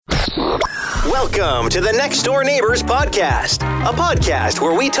Welcome to the Next Door Neighbors podcast, a podcast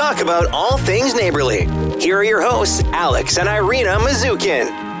where we talk about all things neighborly. Here are your hosts, Alex and Irina Mazukin.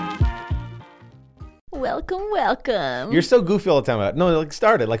 Welcome. You're so goofy all the time about it. No, like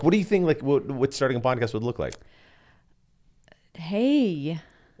start it. Like, what do you think? Like, what starting a podcast would look like? Hey.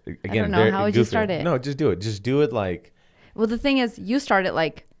 Again, I don't know. How would you start it? No, just do it. Just do it like. Well, the thing is, you start it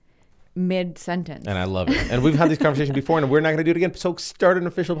like mid-sentence. And I love it. And we've had this conversation before, and we're not going to do it again. So start an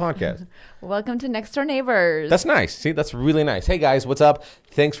official podcast. Welcome to Next Door Neighbors. That's nice. See, that's really nice. Hey, guys, what's up?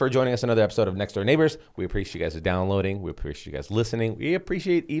 Thanks for joining us another episode of Next Door Neighbors. We appreciate you guys downloading. We appreciate you guys listening. We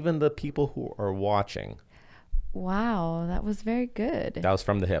appreciate even the people who are watching. Wow, that was very good. That was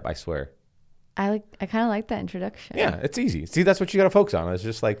from the hip, I swear. I kind of like that introduction. Yeah, it's easy. See, that's what you got to focus on. It's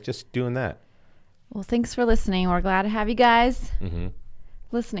just doing that. Well, thanks for listening. We're glad to have you guys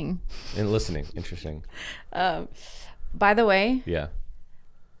listening. And listening. Interesting. By the way, Yeah.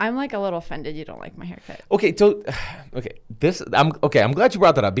 I'm like a little offended you don't like my haircut. Okay, so I'm glad you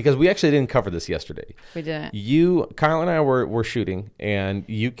brought that up because we actually didn't cover this yesterday. We didn't. Kyle and I were shooting, and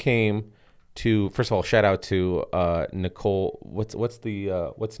you came to, first of all, shout out to Nicole. What's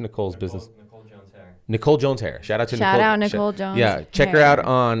Nicole's business? Nicole Jones Hair. Shout out to Nicole. Shout out Nicole Jones. Yeah, check her Hair. out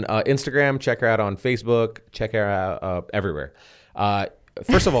on Instagram. Check her out on Facebook. Check her out everywhere.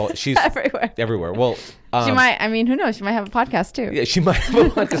 First of all, she's everywhere. Well, She might. I mean, who knows? She might have a podcast too. yeah, she might have a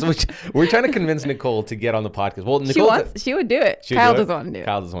podcast. Which we're trying to convince Nicole to get on the podcast. Well, Nicole, She would do it. Kyle doesn't want to do it.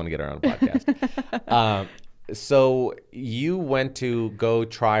 Kyle doesn't want to get her on a podcast. So you went to go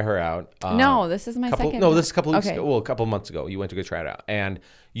try her out. No, this is my second. No, this is a couple weeks Okay. ago. Well, a couple months ago, you went to go try it out, and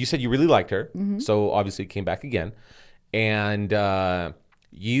you said you really liked her. So obviously, you came back again, and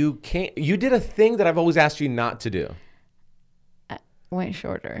you did a thing that I've always asked you not to do. Went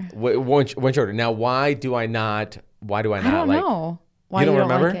shorter. Went shorter. Now, why do I not? I don't know. Why you don't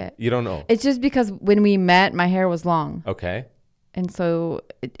remember? like it? You don't know. It's just because when we met, my hair was long. Okay. And so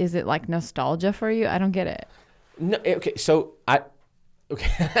is it like nostalgia for you? I don't get it. No. Okay. So I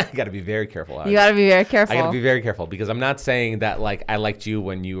got to be very careful. You got to be very careful. I got to be very careful because I'm not saying that like I liked you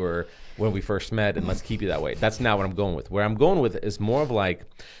when we first met and let's keep you that way. That's not what I'm going with. Where I'm going with is more of like,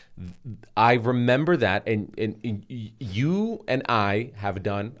 I remember that and you and I have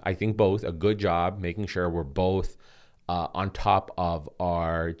done, I think both, a good job making sure we're both on top of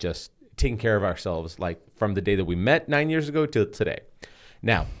our just taking care of ourselves, like from the day that we met 9 years ago to today.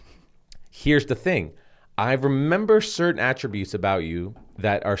 Now, here's the thing. I remember certain attributes about you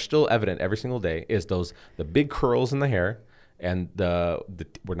that are still evident every single day is the big curls in the hair and the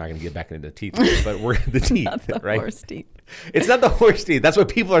we're not going to get back into the teeth, but we're the teeth, Not the right? horse teeth. It's not the horse teeth. That's what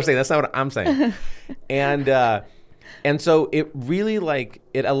people are saying. That's not what I'm saying. And so it really like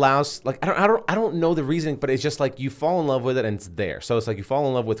it allows like I don't know the reasoning, but it's just like you fall in love with it and it's there. So it's like you fall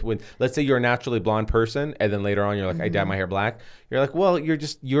in love with when let's say you're a naturally blonde person and then later on you're like I dyed my hair black. You're like, well,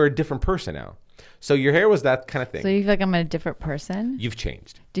 you're a different person now. So your hair was that kind of thing. So you feel like I'm a different person? You've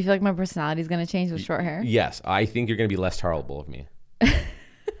changed. Do you feel like my personality is going to change with short hair? Yes, I think you're going to be less tolerable of me.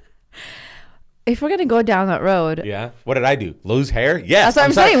 If we're going to go down that road. Yeah. What did I do? Lose hair? Yes. That's what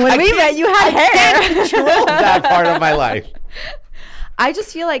I'm saying. When we met, you had hair. Control that part of my life. I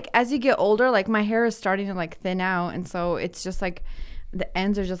just feel like as you get older, like my hair is starting to like thin out. And so it's just like the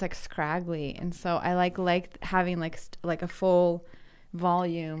ends are just like scraggly. And so I like having like a full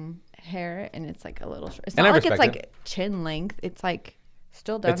volume hair and it's like a little short. It's And not I like it's respect like chin length. It's like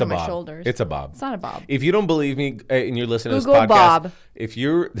still down to my shoulders. It's a bob. It's not a bob. If you don't believe me and you're listening Google to this podcast, bob. If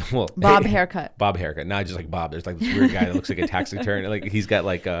you're Bob haircut. Bob haircut, not just like Bob. There's like this weird guy that looks like a tax return. Like he's got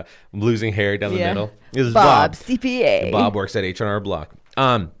like losing hair down the middle. This is Bob CPA. Bob works at H&R Block.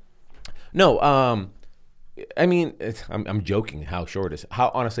 No. I mean, I'm joking. How short is?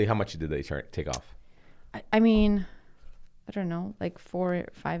 Honestly, how much did they take off? I mean, I don't know, like 4 or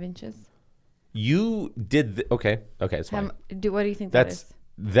 5 inches. You did okay. It's fine. What do you think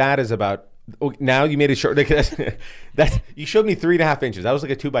That is about. Oh, now you made it short. That's you showed me 3.5 inches. That was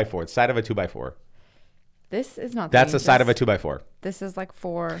like a 2x4. It's the side of a 2x4. This is not. That's the side of a 2x4. This is like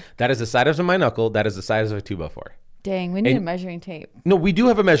 4. That is the size of my knuckle. That is the size of a 2x4. Dang, we need a measuring tape. No, we do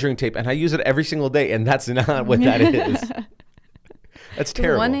have a measuring tape, and I use it every single day, and that's not what that is. That's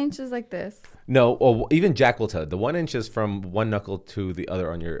terrible. 1 inch is like this. No, even Jack will tell you. The 1 inch is from one knuckle to the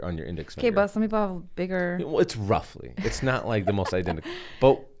other on your index finger. Okay, but some people have bigger. Well, it's roughly. It's not like the most identical.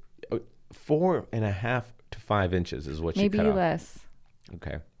 But 4.5 to 5 inches is what maybe you cut off. less.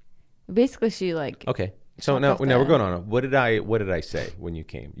 Okay. Basically, she like. Okay. So now we're going on. What did I say when you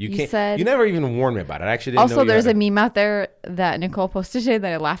came? You said you never even warned me about it. I actually didn't know. Also, there's a meme out there that Nicole posted today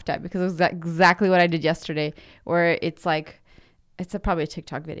that I laughed at because it was exactly what I did yesterday. Where it's like, probably a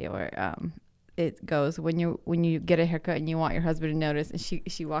TikTok video where it goes when you get a haircut and you want your husband to notice, and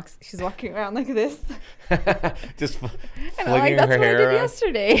she's walking around like this. Just And I'm flinging like, that's her what I hair did around.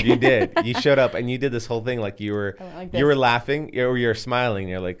 yesterday. You did. You showed up and you did this whole thing like you were I went like you were this. laughing or you're smiling.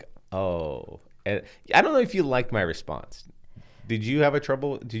 You're like, oh. And I don't know if you liked my response. Did you have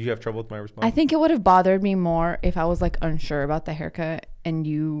trouble with my response? I think it would have bothered me more if I was like unsure about the haircut and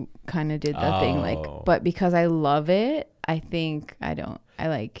you kind of did the thing like, Oh. but because I love it, I think I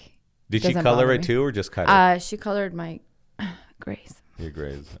like. Did she doesn't color bother it me. too or just cut it? She colored my grays. Your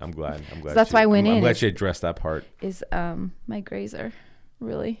grays. I'm glad. So that's why I went I'm in. glad It's- she addressed that part. Is my grays are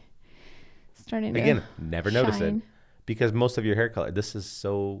really starting to Again, never notice it. shine. Because most of your hair color, this is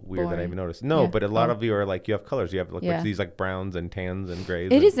so weird that I Boring. even noticed. No, Yeah. but a lot Oh. of you are like, you have colors. You have like, Yeah. these like browns and tans and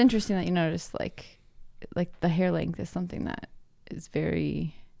grays. It and- is interesting that you notice like the hair length is something that is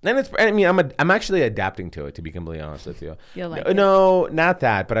very. And I'm actually adapting to it, to be completely honest with you. You like no, it. no, not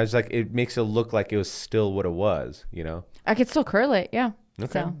that, but I was like, it makes it look like it was still what it was, you know? I could still curl it, yeah.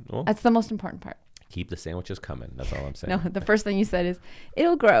 Okay, So well. that's the most important part. Keep the sandwiches coming. That's all I'm saying. No, the first thing you said is,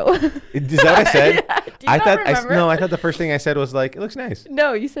 "It'll grow." Is that what I said? Do you not remember? No, I thought the first thing I said was like, it looks nice.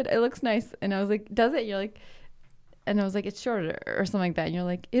 No, you said it looks nice, and I was like, "Does it?" And you're like, and I was like, "It's shorter" or something like that, and you're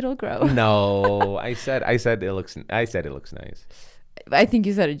like, "It'll grow." No, I said it looks nice. I think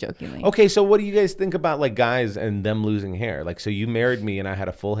you said it jokingly. Okay, so what do you guys think about like guys and them losing hair? Like, so you married me and I had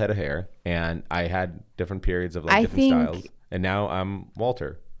a full head of hair and I had different periods of like I different think- styles. And now I'm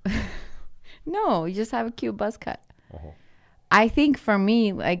Walter. No, you just have a cute buzz cut. Uh-huh. I think for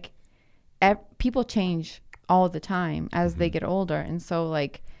me, like, people change all the time as they get older, and so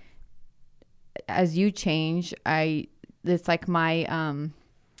like, as you change, it's like my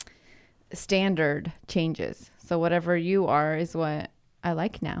standard changes. So whatever you are is what I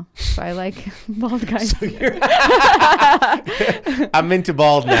like now. So I like bald guys. I'm into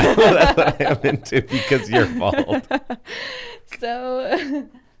bald now. That's what I'm into because you're bald. So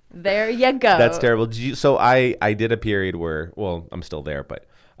there you go. That's terrible. So I did a period where, well, I'm still there, but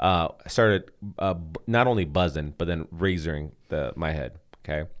I started not only buzzing, but then razoring my head.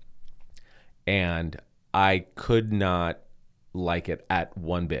 Okay. And I could not like it at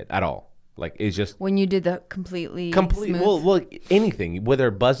one bit at all. Like it's just when you did the complete smooth. well, anything,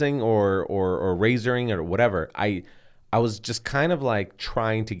 whether buzzing or razoring or whatever. I was just kind of like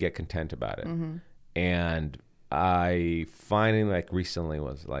trying to get content about it. Mm-hmm. And I finally like recently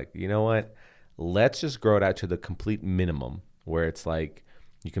was like, you know what? Let's just grow it out to the complete minimum where it's like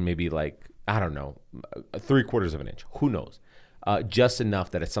you can maybe like, I don't know, 3/4 of an inch. Who knows? Just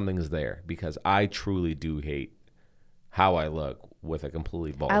enough that it's something is there because I truly do hate how I look with a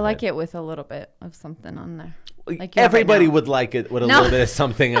completely bald I like head. it with a little bit of something on there. Like you have right Everybody now. would like it with a No. little bit of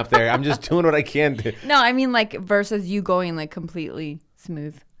something up there. I'm just doing what I can do. No, I mean like versus you going like completely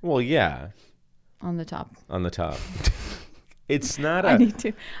smooth Well, yeah, on the top. on the top. It's not I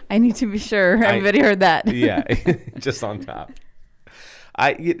need to be sure everybody heard that. yeah, just on top.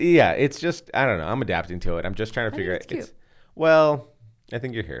 It's just I don't know. I'm adapting to it. I'm just trying to figure it's out. cute. Well, I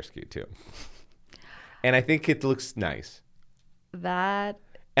think your hair's cute too, and I think it looks nice. That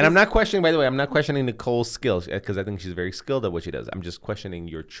And I'm not questioning, by the way, I'm not questioning Nicole's skills because I think she's very skilled at what she does. I'm just questioning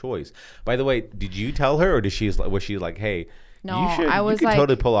your choice. By the way, did you tell her, or was she like, hey, No, you I was you can like,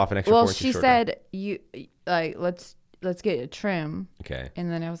 totally pull off an extra 4 inches she shorter. said you like let's get a trim, Okay.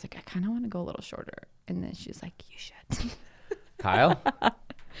 and then I was like I kind of want to go a little shorter, and then she's like you should. Kyle?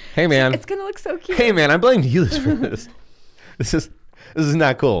 Hey, man. It's gonna look so cute. Hey, man, I blame you for this. This is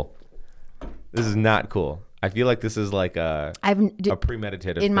not cool. This is not cool. I feel like this is like a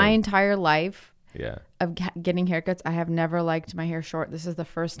premeditated in my thing. entire life Yeah. of getting haircuts, I have never liked my hair short. This is the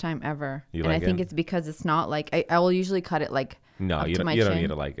first time ever, You and like I think it? it's because it's not like I will usually cut it like No, up you to don't, my you don't chin. need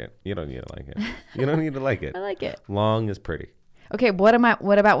to like it. You don't need to like it. You don't need to like it. I like it. Long is pretty. Okay, what about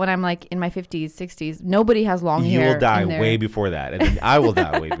when I'm like in my 50s, 60s? Nobody has long You hair. will die in their- way before that. And then I will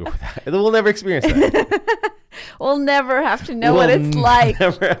die way before that. And then we'll never experience that. We'll never have to know what it's like.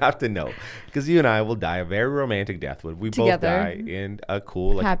 Never have to know. Because you and I will die a very romantic death when we Together. both die in a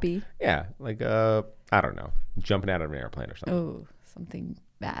cool, like, Happy. yeah, like, I don't know, jumping out of an airplane or something. Oh, something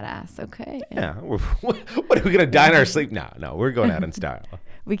badass. Okay. Yeah. What are we going to die in our sleep? No, we're going out in style.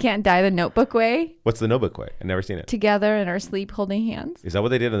 We can't die the Notebook way What's the Notebook way? I've never seen it. together in our sleep holding hands. Is that what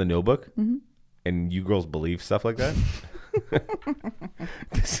they did in the Notebook? Mm-hmm. And you girls believe stuff like that?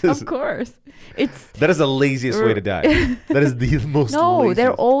 Of course. That is the laziest way to die. That is the most No, laziest.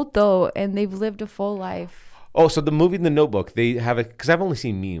 they're old though, and they've lived a full life. Oh, so the movie The Notebook, they have it, because I've only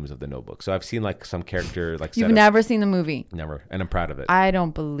seen memes of The Notebook. So I've seen like some character like You've set up. never seen the movie. Never. And I'm proud of it. I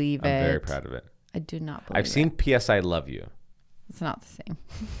don't believe I'm it. very proud of it. I do not believe I've seen P.S. I Love You. It's not the same.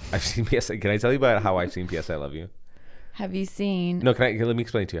 I've seen PS. Can I tell you about how I've seen PS I Love You? Have you seen? No, let me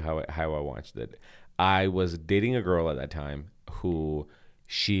explain to you how I watched it. I was dating a girl at that time who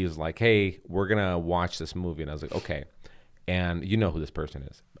she's like, hey, we're going to watch this movie. And I was like, okay. And you know who this person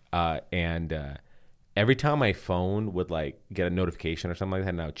is. Every time my phone would like get a notification or something like that,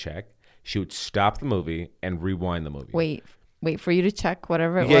 and I would check, she would stop the movie and rewind the movie. Wait for you to check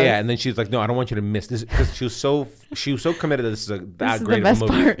whatever it was. Yeah, and then she's like, "No, I don't want you to miss this," because she was so committed that this is that great of a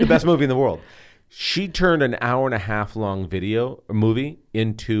movie, the best movie in the world. She turned an hour and a half long movie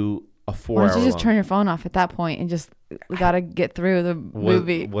into a 4 hour. Why don't you just turn your phone off at that point and just gotta get through the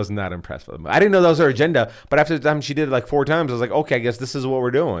movie? Was not impressed with the movie. I didn't know that was her agenda, but after the time she did it like 4 times, I was like, okay, I guess this is what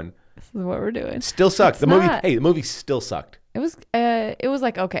we're doing. This is what we're doing. Still sucked. The movie still sucked. It was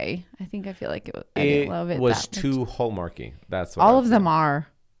like okay. I feel like I didn't love it. It was too Hallmarky. That's what all of them are.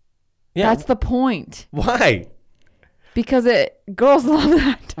 Yeah, that's the point. Why? Because girls love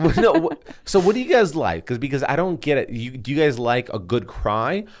that. So what do you guys like? Because I don't get it. Do you guys like a good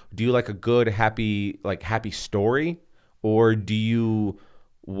cry? Do you like a good happy story, or do you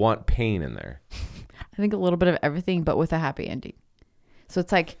want pain in there? I think a little bit of everything, but with a happy ending. So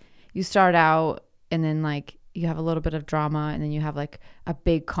it's like you start out and then like you have a little bit of drama and then you have like a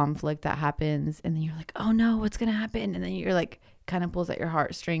big conflict that happens and then you're like, oh no, what's gonna happen? And then you're like kind of pulls at your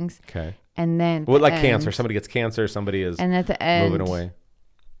heartstrings. Okay. And then cancer. Somebody gets cancer. Somebody is and at the end moving away.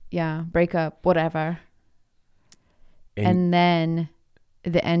 Yeah, breakup, whatever. And then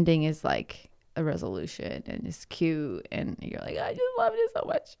the ending is like a resolution and it's cute and you're like, I just love it so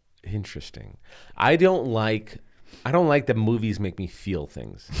much. Interesting. I don't like that movies make me feel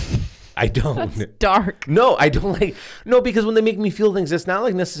things. I don't. That's dark. No, I don't like. No, because when they make me feel things, it's not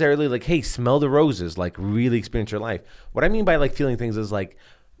like necessarily like, hey, smell the roses, like really experience your life. What I mean by like feeling things is like,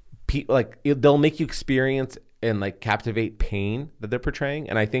 they'll make you experience and like captivate pain that they're portraying.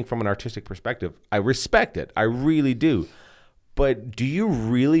 And I think from an artistic perspective, I respect it. I really do. But do you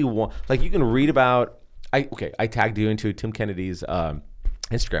really want? Like, you can read about. I tagged you into Tim Kennedy's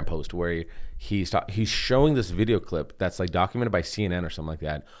Instagram post where he's showing this video clip that's like documented by CNN or something like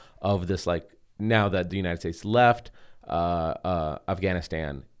that of this, like, now that the United States left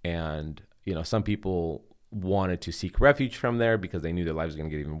Afghanistan, and you know, some people wanted to seek refuge from there because they knew their lives were going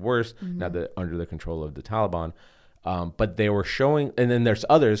to get even worse now that under the control of the Taliban. But they were showing, and then there's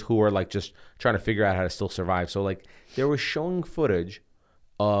others who are like just trying to figure out how to still survive. So like they were showing footage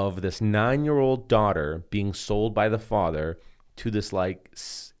of this 9-year-old daughter being sold by the father to this like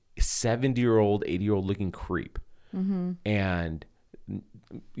 70-year-old, 80-year-old looking creep. And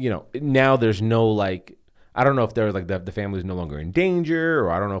you know, now there's no like, I don't know if they're like the family's no longer in danger,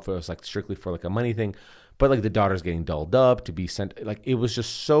 or I don't know if it was like strictly for like a money thing, but like the daughter's getting dolled up to be sent. Like, it was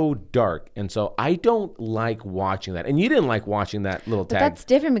just so dark. And so I don't like watching that. And you didn't like watching that little tag. But that's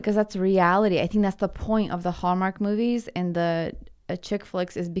different because that's reality. I think that's the point of the Hallmark movies and the chick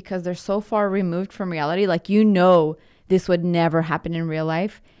flicks, is because they're so far removed from reality. Like, you know, this would never happen in real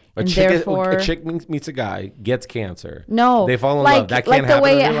life. A chick meets a guy, gets cancer. No, they fall in love. That can't happen. Like the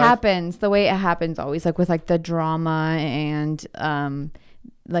way it happens, the way it happens always, like with like the drama and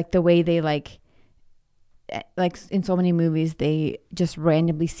like the way they like in so many movies, they just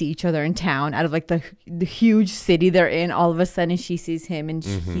randomly see each other in town out of like the huge city they're in. All of a sudden, she sees him and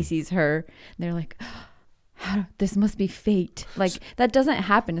he sees her. And they're like, oh, this must be fate. Like, that doesn't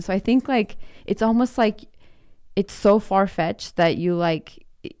happen. So I think like it's almost like it's so far fetched that you like.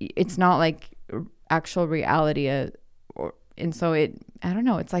 It's not like actual reality, and so I don't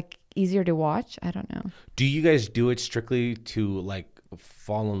know. It's like easier to watch. I don't know. Do you guys do it strictly to like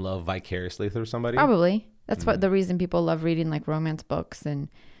fall in love vicariously through somebody? Probably. That's what the reason people love reading like romance books and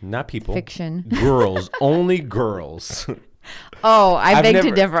not people fiction. Girls, only girls. Oh, I beg to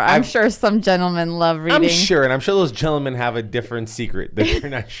differ. I'm sure some gentlemen love reading. I'm sure those gentlemen have a different secret that they're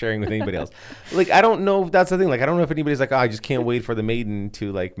not sharing with anybody else. Like, I don't know if that's the thing. Like, I don't know if anybody's like, oh, I just can't wait for the maiden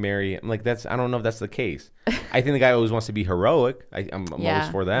to like marry. I'm like, I don't know if that's the case. I think the guy always wants to be heroic. I'm always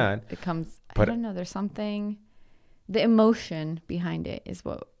for that. It comes. I don't know. There's something. The emotion behind it is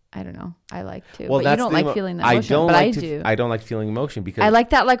what I don't know. I like to. Well, but you don't like feeling the emotion, but I do. I don't like feeling emotion because I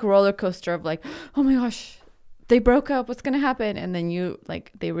like that like roller coaster of like, oh my gosh, they broke up, what's gonna happen? And then you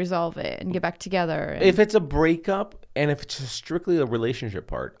like they resolve it and get back together. If it's a breakup and if it's just strictly a relationship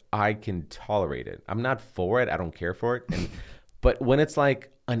part, I can tolerate it. I'm not for it. I don't care for it. But when it's like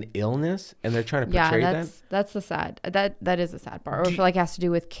an illness and they're trying to portray that's the sad. That is a sad part. Or if it like has to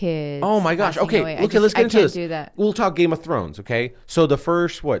do with kids. Oh my gosh. Okay. Okay, let's get into this. Do that. We'll talk Game of Thrones. Okay. So the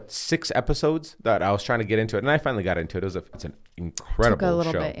first 6 episodes that I was trying to get into it, and I finally got into it. It's an incredible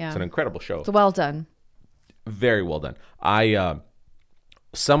show. It's an incredible show. It's well done. Very well done. I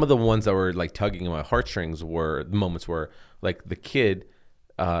some of the ones that were like tugging at my heartstrings were the moments where like the kid,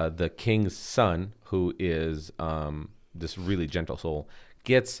 the king's son, who is this really gentle soul,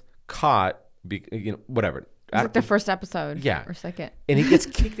 gets caught. Whatever. It's like the first episode. Yeah. Or second. And he gets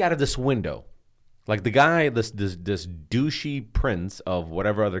kicked out of this window. Like the guy, this douchey prince of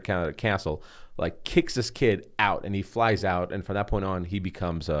whatever other kind of castle, like kicks this kid out, and he flies out, and from that point on, he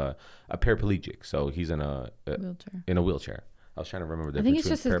becomes a paraplegic. So he's in a wheelchair. I was trying to remember the I think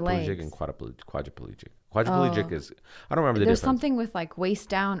difference it's just between his paraplegic legs. and quadriplegic. Quadriplegic is, I don't remember the There's difference. something with like waist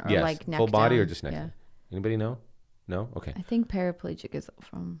down or Yes, like neck full body down. or just neck. Yeah. Anybody know? No? Okay. I think paraplegic is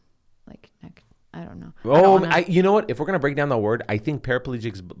from like neck. I don't know. You know what? If we're gonna break down the word, I think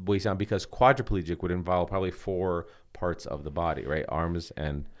paraplegic is waist down because quadriplegic would involve probably 4 parts of the body, right? Arms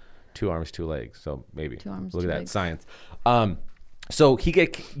and 2 arms, 2 legs. So maybe 2 arms, look 2 at that legs. science. So he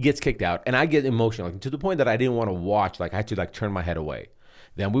gets kicked out, and I get emotional, like, to the point that I didn't want to watch. Like I had to like turn my head away.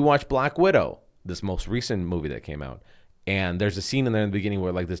 Then we watched Black Widow, this most recent movie that came out, and there's a scene in there in the beginning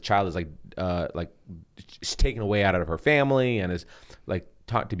where like this child is like taken away out of her family and is like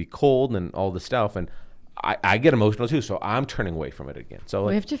taught to be cold and all this stuff, and I get emotional too, so I'm turning away from it again. So We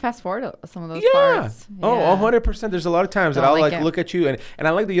like, have to fast forward some of those yeah. parts. Oh, Yeah. 100%. There's a lot of times that Don't I'll like like it. look at you and I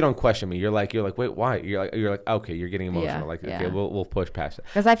like that you don't question me. You're like, wait, why? You're like, okay, you're getting emotional. Yeah, Like, yeah. okay, we'll push past it.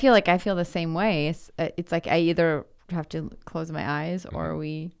 Because I feel the same way. It's like I either have to close my eyes or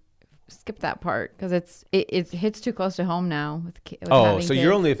we skip that part because it hits too close to home now with Oh, having so kids.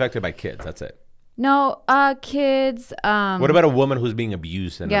 you're only affected by kids. That's it. No, kids. What about a woman who's being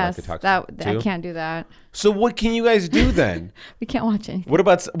abused and Yes, like a toxic that I too? can't do that. So what can you guys do then? We can't watch anything. What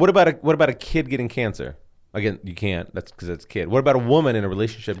about a kid getting cancer? Again, you can't. That's because it's a kid. What about a woman in a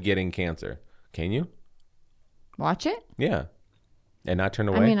relationship getting cancer? Can you? Watch it? Yeah, and not turn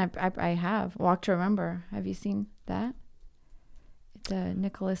away. I mean, I have Walk to Remember. Have you seen that? It's a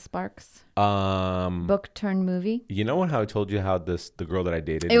Nicholas Sparks book turned movie. You know how I told you how the girl that I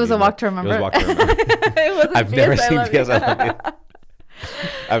dated? It was a Walk to Remember. It was Walk to Remember. It wasn't I've never P.S. I seen Love P.S. You. I Love You.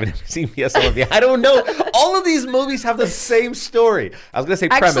 I've never seen P.S. I Love You. I don't know. All of these movies have the same story. I was gonna say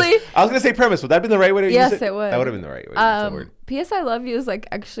premise. Actually- I was gonna say premise. Would that have been the right way to use Yes, it? it would. That would have been the right way to use the word. P.S. I Love You is like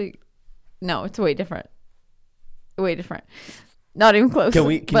actually, no, it's way different. Way different. Not even close. Can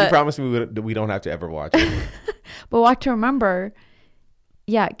you but, promise me we don't have to ever watch it? But Walk to Remember,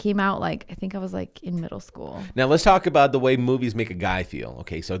 yeah, it came out like I think I was like in middle school. Now let's talk about the way movies make a guy feel.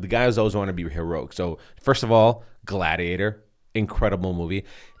 Okay, so the guys always want to be heroic. So first of all, Gladiator, incredible movie.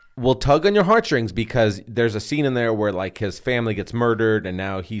 Will tug on your heartstrings because there's a scene in there where like his family gets murdered and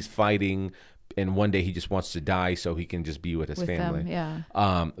now he's fighting, and one day he just wants to die so he can just be with his With family. them,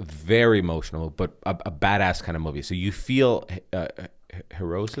 yeah. Very emotional, but a badass kind of movie. So you feel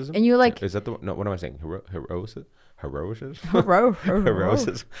heroism, And you like- is that the no? What am I saying? Heroism. Heroism. Hero.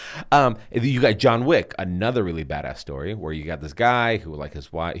 Heroism. You got John Wick, another really badass story where you got this guy who, like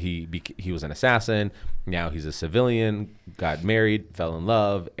his wife, he was an assassin. Now he's a civilian, got married, fell in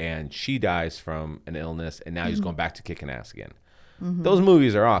love, and she dies from an illness, and now he's going back to kicking ass again. Those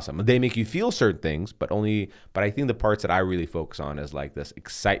movies are awesome. They make you feel certain things, but I think the parts that I really focus on is like this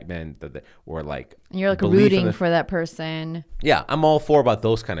excitement or like And you're like belief in rooting for that person. Yeah, I'm all for about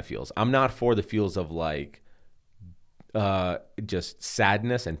those kind of feels. I'm not for the feels of like just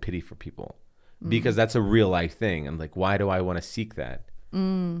sadness and pity for people because that's a real life thing. And like, why do I want to seek that?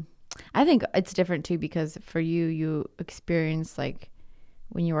 I think it's different too because for you experience like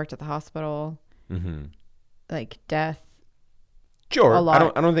when you worked at the hospital, like death. Sure, A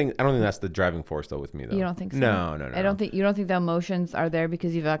lot. I don't think that's the driving force though with me though. You don't think so? No. I don't think you don't think the emotions are there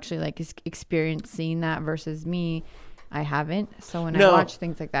because you've actually like experienced seeing that versus me. I haven't. So when I watch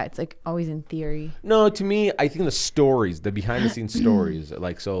things like that, it's like always in theory. No, to me, I think the stories, the behind the scenes stories,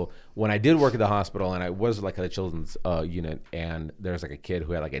 like, so when I did work at the hospital and I was like at a children's unit, and there's like a kid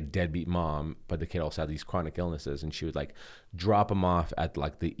who had like a deadbeat mom, but the kid also had these chronic illnesses, and she would like drop him off at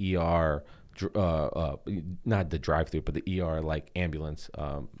like the ER, not the drive-through, but the ER like ambulance,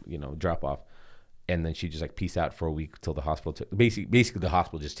 drop off. And then she just like peace out for a week till the hospital basically the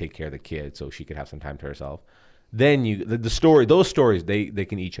hospital just take care of the kid so she could have some time to herself. Then those stories, they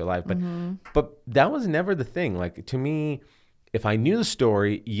can eat you alive. But that was never the thing. Like, to me, if I knew the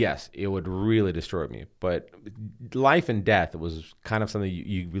story, yes, it would really destroy me. But life and death was kind of something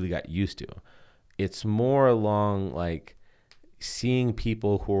you really got used to. It's more along like seeing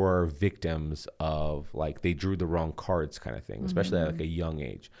people who are victims of like they drew the wrong cards kind of thing, especially at like a young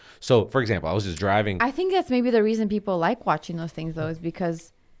age. So, for example, I was just driving. I think that's maybe the reason people like watching those things though, is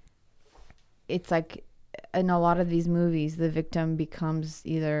because it's like in a lot of these movies, the victim becomes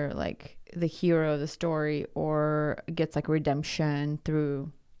either like the hero of the story or gets like redemption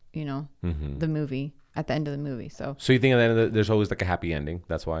through, you know, the movie at the end of the movie. So you think at the end of there's always like a happy ending?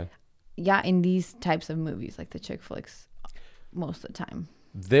 That's why. yeah, in these types of movies, like the chick flicks, most of the time.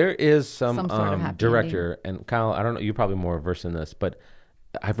 There is some sort of happy director, and Kyle, I don't know, you're probably more versed in this, but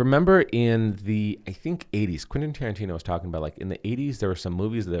I remember in the, I think 80s, Quentin Tarantino was talking about like in the 80s, there were some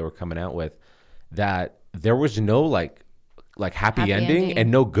movies that they were coming out with that there was no like happy ending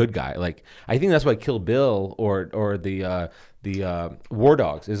and no good guy. Like, I think that's why Kill Bill or the War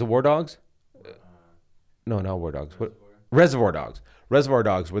Dogs. Is it War Dogs? No, not War Dogs. What? Reservoir Dogs. Reservoir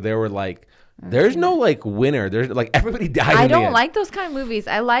Dogs, where they were like, there's no like winner. There's like everybody died. I don't like those kind of movies.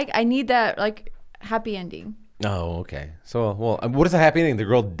 I need that like happy ending. Oh, okay. So, well, what is a happy ending? The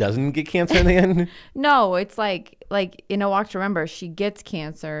girl doesn't get cancer in the end? No, it's like in A Walk to Remember, she gets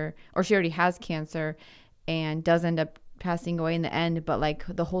cancer, or she already has cancer, and does end up passing away in the end. But like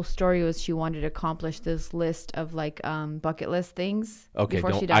the whole story was she wanted to accomplish this list of like bucket list things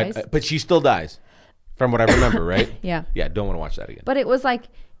before she dies. But she still dies, from what I remember, right? Yeah. Yeah, don't want to watch that again. But it was like,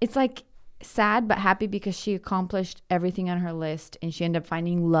 it's like sad but happy because she accomplished everything on her list, and she ended up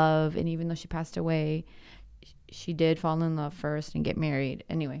finding love. And even though she passed away, she did fall in love first and get married.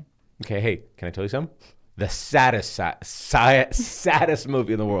 Anyway. Okay, hey, can I tell you something? The saddest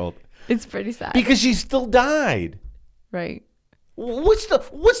movie in the world. It's pretty sad. Because she still died. Right. What's the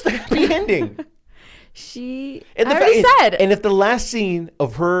happy ending? I already said. And if the last scene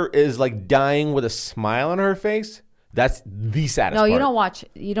of her is like dying with a smile on her face, that's the saddest part.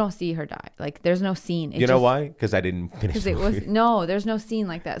 You don't see her die. Like there's no scene. You know why? Because I didn't finish the movie. There's no scene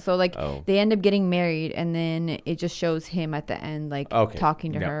like that. So like they end up getting married, and then it just shows him at the end like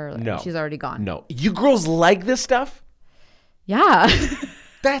talking to her. Like, she's already gone. No. You girls like this stuff? Yeah.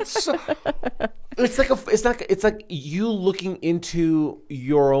 That's it's like you looking into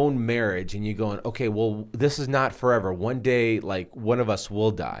your own marriage and you going, okay, well, this is not forever. One day, like one of us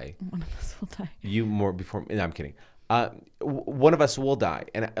will die. One of us will die. You more before. No, I'm kidding. One of us will die,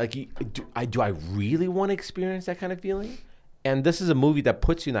 and like, do I really want to experience that kind of feeling? And this is a movie that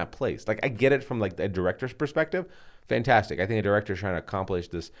puts you in that place. Like, I get it from like a director's perspective. Fantastic. I think a director's trying to accomplish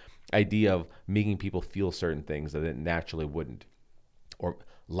this idea of making people feel certain things that it naturally wouldn't, or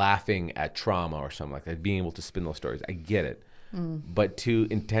laughing at trauma or something like that, being able to spin those stories. I get it. But to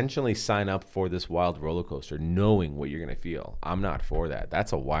intentionally sign up for this wild roller coaster, knowing what you're going to feel, I'm not for that.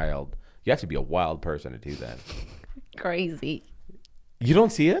 You have to be a wild person to do that. Crazy. You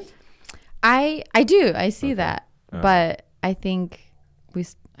don't see it? I do. I see that. But I think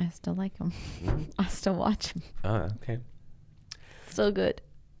I still like them. I still watch them. Okay. Still good.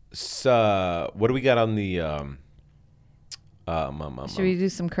 So, what do we got on the... Should we do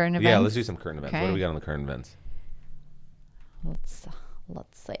some current events? Yeah, let's do some current events. Okay. What do we got on the current events? Let's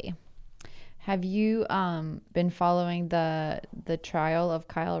see. Have you been following the trial of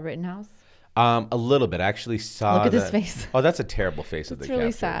Kyle Rittenhouse? A little bit. I actually saw. Look at this face. Oh, that's a terrible face that they really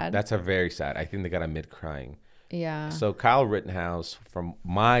captured. sad. That's a very sad. I think they got amid crying. Yeah. So Kyle Rittenhouse, from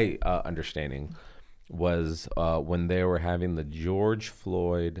my understanding, was when they were having the George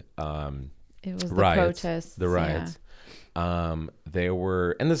Floyd it was riots, the riots. Yeah. They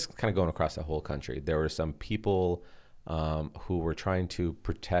were, and this is kind of going across the whole country. There were some people who were trying to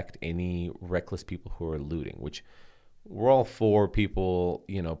protect any reckless people who are looting, which we're all for people,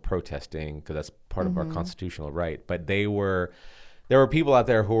 protesting because that's part of our constitutional right. But there were people out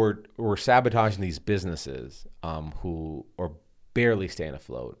there who were sabotaging these businesses who are barely staying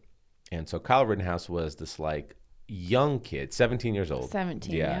afloat. And so Kyle Rittenhouse was this like young kid, 17 years old.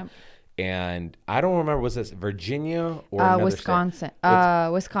 17, yeah. And I don't remember, was this Virginia or another Wisconsin? State?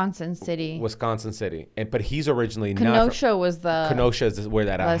 Wisconsin City. Wisconsin City. But he's originally Kenosha was the... Kenosha is where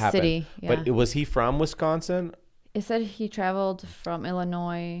that happened. City, yeah. But was he from Wisconsin? It said he traveled from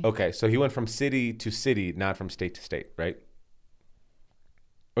Illinois. Okay, so he went from city to city, not from state to state, right?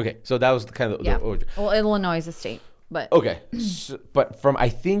 Okay, so that was kind of the origin. Well, Illinois is a state, but okay. But I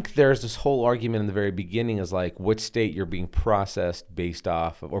think there's this whole argument in the very beginning is like which state you're being processed based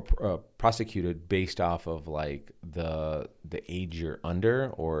off of, or prosecuted based off of like the age you're under,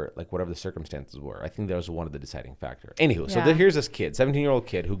 or like whatever the circumstances were. I think that was one of the deciding factors. Anywho, so here's this kid, 17-year-old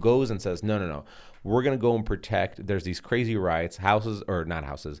kid, who goes and says, no, we're going to go and protect. There's these crazy riots, houses, or not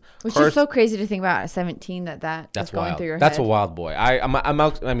houses. Which is so crazy to think about at 17 that's going wild. through your head. That's a wild boy. I'm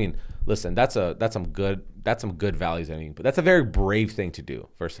out. I mean, listen, that's some good values. I mean, but that's a very brave thing to do,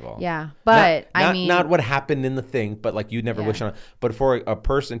 first of all. Yeah. But not what happened in the thing, but like you'd never wish on it. But for a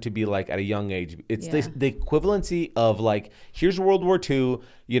person to be like at a young age, it's the equivalency of like, here's World War II,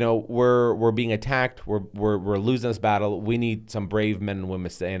 we're being attacked, we're losing this battle. We need some brave men and women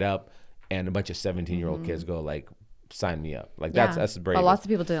to stand up. and a bunch of 17-year-old kids go like, sign me up. Like Yeah. that's brave. But lots of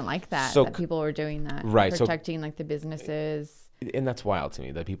people didn't like that. So that people were doing that. Right, so- Protecting like the businesses. And that's wild to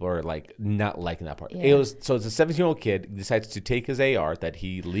me that people are like not liking that part. Yeah. So it's a 17-year-old kid decides to take his AR that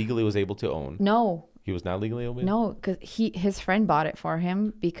he legally was able to own. No. He was not legally able to? No, because his friend bought it for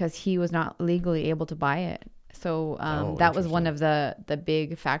him because he was not legally able to buy it. So that was one of the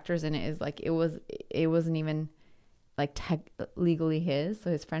big factors in it, is like it wasn't even like legally his. So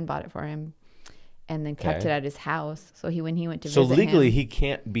his friend bought it for him, and then kept it at his house. So when he went to So visit legally him, he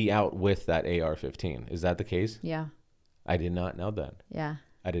can't be out with that AR-15. Is that the case? yeah, I did not know that. yeah.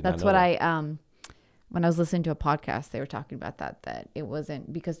 I did That's not know what that. when I was listening to a podcast, they were talking about that it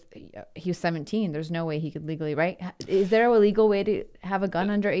wasn't because he was 17. There's no way he could legally, right? Is there a legal way to have a gun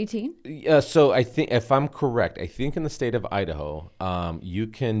under 18? So I think, if I'm correct, I think in the state of Idaho, you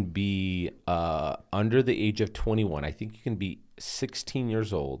can be under the age of 21. I think you can be 16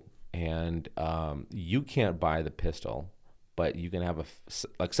 years old, and you can't buy the pistol, but you can have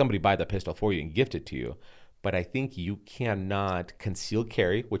like somebody buy the pistol for you and gift it to you. But I think you cannot conceal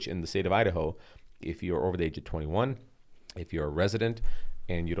carry, which in the state of Idaho, if you're over the age of 21, if you're a resident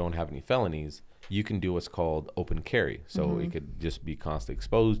and you don't have any felonies, you can do what's called open carry. So it could just be constantly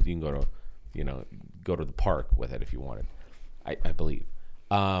exposed. You can go to the park with it if you wanted, I believe.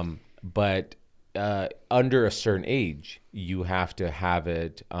 But under a certain age, you have to have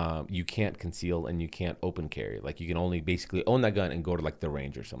it. You can't conceal and you can't open carry. Like you can only basically own that gun and go to like the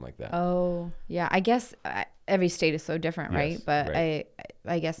range or something like that. Oh, yeah. I guess every state is so different, right? Yes, But right.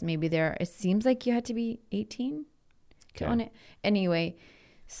 I guess maybe it seems like you had to be 18 to own it. Anyway,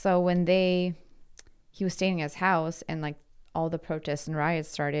 so when he was staying at his house and like all the protests and riots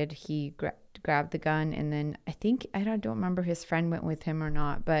started, he grabbed the gun, and then I don't remember if his friend went with him or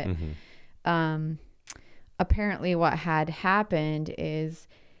not, but apparently what had happened is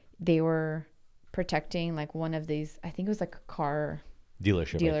they were protecting like one of these, I think it was like a car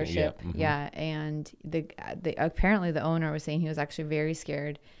Dealership. I think, yeah. And the apparently the owner was saying he was actually very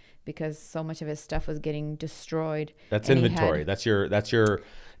scared because so much of his stuff was getting destroyed. That's And he inventory. had-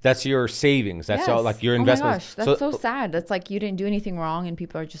 That's your savings. That's all Yes. like your Oh my investments. gosh, that's so sad. That's like you didn't do anything wrong and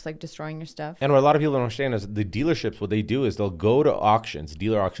people are just like destroying your stuff. And what a lot of people don't understand is the dealerships, what they do is they'll go to auctions,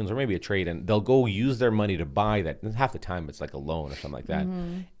 dealer auctions, or maybe a trade, and they'll go use their money to buy that. And half the time it's like a loan or something like that.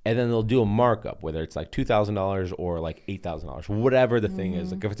 And then they'll do a markup, whether it's like $2,000 or like $8,000, whatever the thing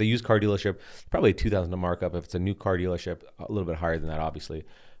is. Like if it's a used car dealership, probably $2,000 markup. If it's a new car dealership, a little bit higher than that, obviously.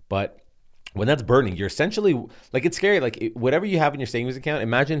 But when that's burning, you're essentially like, it's scary. Like whatever you have in your savings account,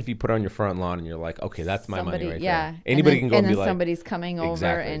 imagine if you put it on your front lawn and you're like, okay, that's my money right there. Anybody can go and be like, somebody's coming over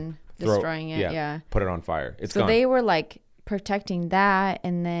Exactly. and destroying it. Yeah. Put it on fire. It's So gone. they were like protecting that,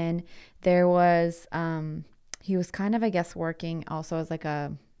 and then there was he was kind of, I guess, working also as like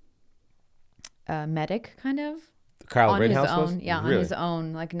a medic kind of Kyle on his Rittenhouse own. was? Yeah, on Really? his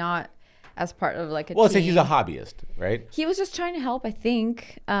own, like not as part of like a Well, team. say he's a hobbyist, right? He was just trying to help, I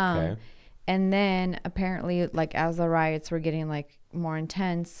think. Okay. And then apparently, like as the riots were getting like more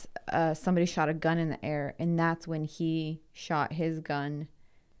intense, somebody shot a gun in the air, and that's when he shot his gun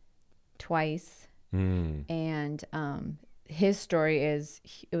twice. And his story is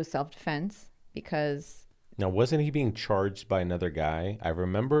it was self-defense because Now, wasn't he being charged by another guy? I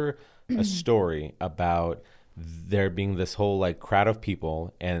remember a story about there being this whole like crowd of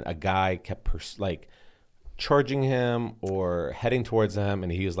people, and a guy kept charging him or heading towards him,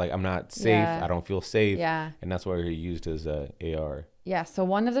 and he was like, "I'm not safe. Yeah. I don't feel safe." Yeah. And that's why he used his AR. yeah. So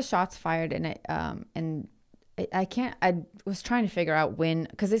one of the shots fired, and I was trying to figure out when,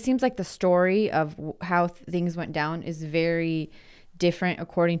 because it seems like the story of how things went down is very different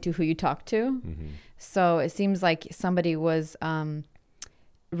according to who you talk to. So it seems like somebody was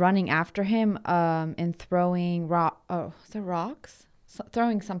running after him and throwing rocks?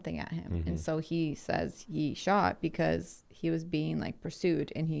 Throwing something at him. And so he says he shot because he was being like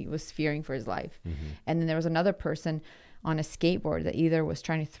pursued and he was fearing for his life. And then there was another person on a skateboard that either was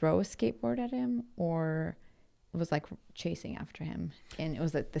trying to throw a skateboard at him or was like chasing after him. And it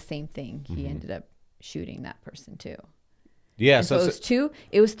was like the same thing. He ended up shooting that person too. Yeah. And so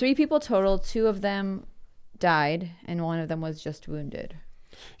it was 3 people total. 2 of them died and 1 of them was just wounded.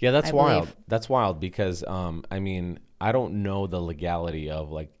 Yeah, that's I wild. believe. That's wild because I mean, I don't know the legality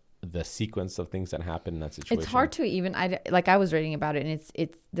of like the sequence of things that happen in that situation. It's hard to even I was reading about it, and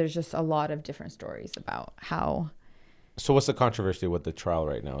it's there's just a lot of different stories about how. So what's the controversy with the trial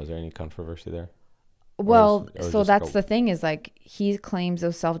right now? Is there any controversy there? Well, or so just that's go- the thing is like he claims it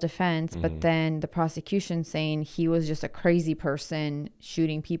was self-defense, but then the prosecution saying he was just a crazy person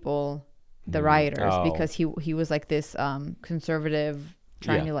shooting people, the rioters, Oh. because he was like this conservative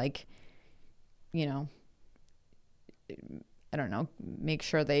trying Yeah. to like you know, I don't know, make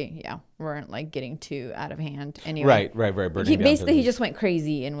sure they weren't like getting too out of hand. Anyway, right. Burning he down basically he businesses. just went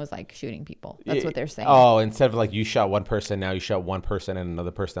crazy and was like shooting people. That's what they're saying. Oh, instead of like you shot one person, now you shot one person and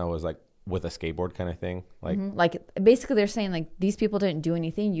another person that was like with a skateboard kind of thing. Like, Like basically they're saying like these people didn't do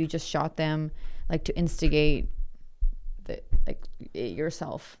anything. You just shot them like to instigate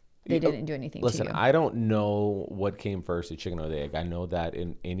yourself. They didn't do anything listen, to you. I don't know what came first, the chicken or the egg. I know that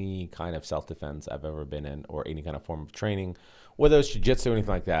in any kind of self-defense I've ever been in or any kind of form of training, whether it's jiu-jitsu or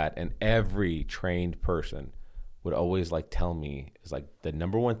anything like that, and every trained person would always like tell me is like the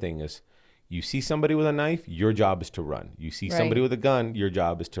number one thing is you see somebody with a knife, your job is to run. You see somebody with a gun, your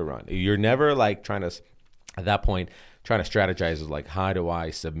job is to run. You're never like trying to, at that point, trying to strategize is like, how do I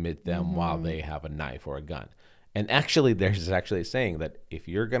submit them while they have a knife or a gun? And actually, there's actually a saying that if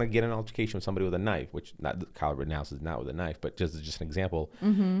you're going to get an altercation with somebody with a knife, which not Kyle Rittenhouse is not with a knife, but just an example,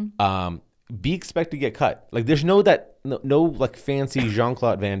 be expected to get cut. Like there's no like fancy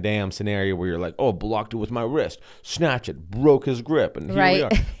Jean-Claude Van Damme scenario where you're like, oh, blocked it with my wrist, snatch it, broke his grip, and here we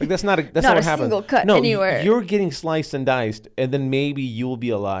are. Like that's not what happens. Single cut no, anywhere. You're getting sliced and diced, and then maybe you'll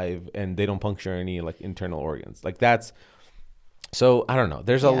be alive, and they don't puncture any like internal organs. Like that's. So I don't know.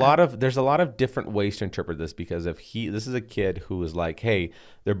 There's a lot of different ways to interpret this because if this is a kid who is like, hey,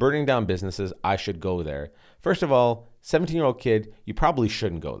 they're burning down businesses, I should go there. First of all, 17-year-old kid, you probably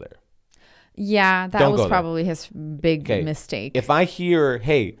shouldn't go there. Yeah, that Don't was go there. probably his big mistake. If I hear,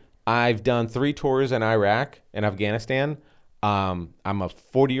 hey, I've done 3 tours in Iraq and Afghanistan, I'm a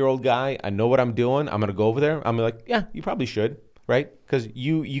 40-year-old guy, I know what I'm doing, I'm gonna go over there. I'm like, yeah, you probably should, right? Because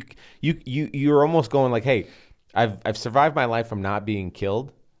you're almost going like, hey, I've survived my life from not being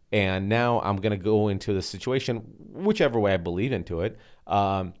killed, and now I'm gonna go into the situation, whichever way I believe into it,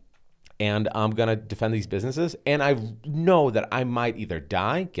 and I'm gonna defend these businesses. And I know that I might either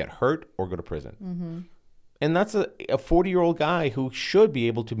die, get hurt, or go to prison. And that's a 40-year-old guy who should be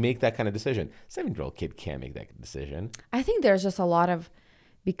able to make that kind of decision. 7-year-old kid can't make that decision. I think there's just a lot of,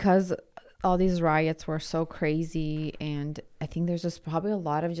 because all these riots were so crazy, and I think there's just probably a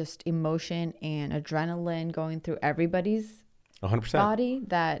lot of just emotion and adrenaline going through everybody's 100%. body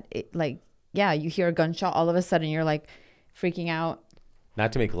that you hear a gunshot, all of a sudden you're like freaking out.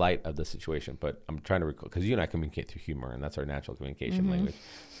 Not to make light of the situation, but I'm trying to recall, because you and I communicate through humor, and that's our natural communication language.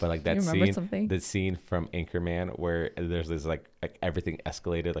 But like that scene from Anchorman where there's this like everything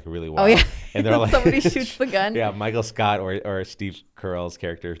escalated like really well. Oh yeah, and they're like somebody shoots the gun. Yeah, Michael Scott or Steve Carell's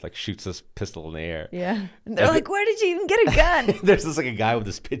character like shoots this pistol in the air. Yeah, and they're like, "Where did you even get a gun?" There's this like a guy with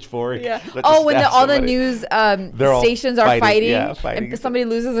this pitchfork. Yeah. Oh, when all the news stations are fighting, fighting, and somebody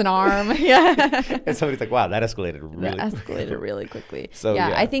loses an arm. Yeah. And somebody's like, "Wow, that escalated really quickly." So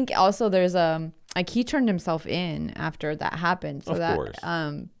yeah, I think also there's like he turned himself in after that happened, so of course.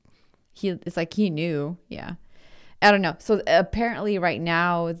 it's like he knew. Yeah, I don't know. So apparently, right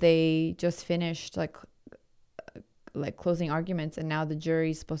now they just finished like closing arguments, and now the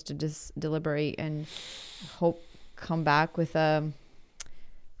jury's supposed to deliberate and come back with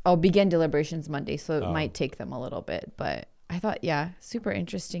begin deliberations Monday. So it might take them a little bit, but I thought, super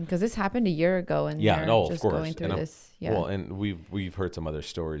interesting because this happened a year ago, and they're just going through this. Yeah. Well, and we've heard some other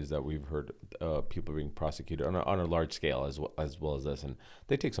stories that we've heard people being prosecuted on a large scale as well as this, and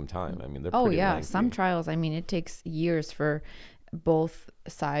they take some time. I mean, they're pretty lengthy. Some trials. I mean, it takes years for both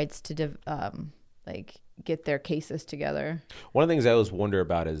sides to get their cases together. One of the things I always wonder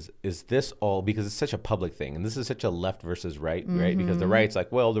about is this all, because it's such a public thing, and this is such a left versus right, right? Because the right's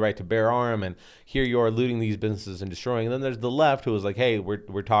like, well, the right to bear arm, and here you are looting these businesses and destroying. And then there's the left who is like, hey,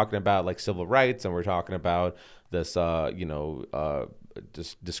 we're talking about like civil rights, and we're talking about this,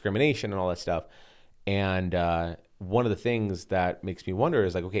 discrimination and all that stuff. And one of the things that makes me wonder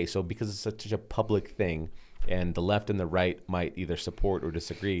is like, okay, so because it's such a public thing, and the left and the right might either support or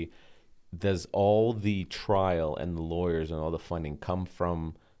disagree, does all the trial and the lawyers and all the funding come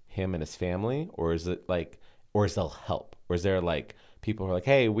from him and his family, or is it like, or is there help, or is there like people who are like,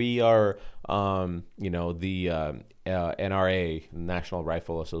 hey, we are the NRA, National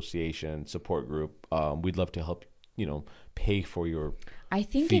Rifle Association support group, we'd love to help pay for your I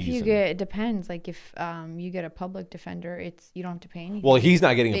think if you it depends. Like if you get a public defender, you don't have to pay anything. Well, he's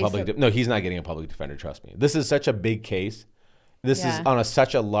not getting he's not getting a public defender. Trust me. This is such a big case. This is on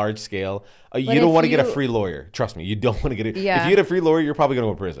such a large scale. You don't want to get a free lawyer. Trust me, you don't want to get it. Yeah. If you get a free lawyer, you're probably going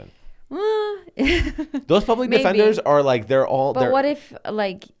to go to prison. Those public defenders are like, they're all. But what if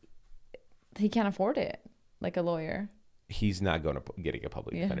like he can't afford it, like a lawyer? he's not going to getting a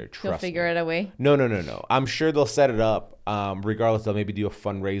public defender. He'll Trust figure me. it a way. No. I'm sure they'll set it up. Regardless, they'll maybe do a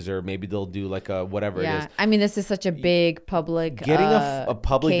fundraiser. Maybe they'll do like a whatever it is. I mean, this is such a big public Getting a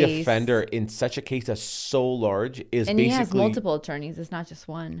public case. defender in such a case that's so large is And basically... he has multiple attorneys. It's not just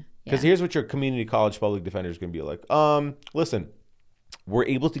one. Because here's what your community college public defender is going to be like. Listen, we're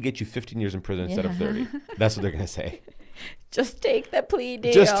able to get you 15 years in prison instead of 30. That's what they're going to say. Just take the plea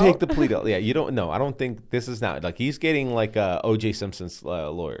deal. Just take the plea deal. Yeah, you don't know. I don't think this is not like he's getting like O.J. Simpson's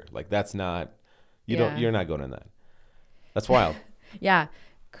lawyer. Like that's not. You're not going in that. That's wild. Yeah,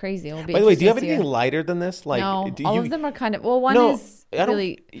 crazy. It'll be By the way, do you have interesting to anything see. lighter than this? Like, No, do all you, of them are kind of. Well, one No, is I don't-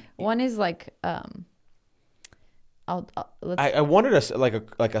 really. One is like. Let's. I wanted a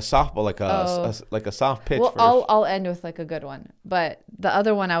softball, like a soft pitch. Well, first. I'll end with like a good one, but the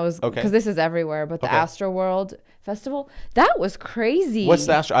other one I was because this is everywhere. But the Okay. Astro World Festival, that was crazy. What's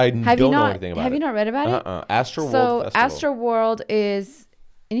the Astro? I don't know anything about it. Have you not read about it? Astro World So Festival. Astro World is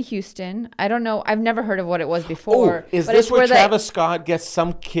in Houston. I don't know. I've never heard of what it was before. Is but this it's where the- Travis Scott gets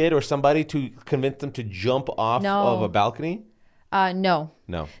some kid or somebody to convince them to jump off No. of a balcony? No,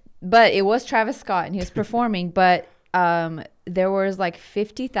 No. but it was Travis Scott and he was performing. But there was like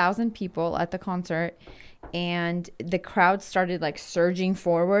 50,000 people at the concert. And the crowd started like surging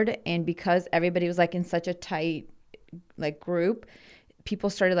forward, and because everybody was like in such a tight like group, people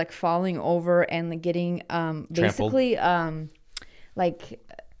started like falling over and like getting basically like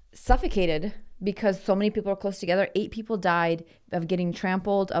suffocated because so many people are close together. 8 people died of getting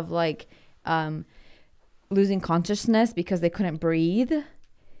trampled, of like losing consciousness because they couldn't breathe.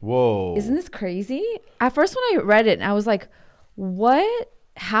 Whoa. Isn't this crazy? At first when I read it, I was like, what?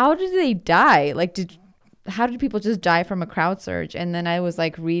 How did they die? Like, how did people just die from a crowd surge? And then I was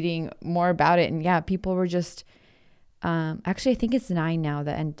like reading more about it, and yeah, people were just actually I think it's 9 now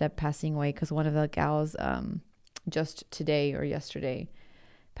that ended up passing away because one of the gals just today or yesterday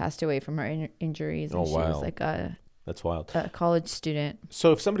passed away from her injuries, and she was like that's wild. a college student.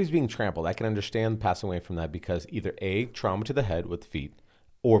 So if somebody's being trampled, I can understand passing away from that because either A, trauma to the head with feet,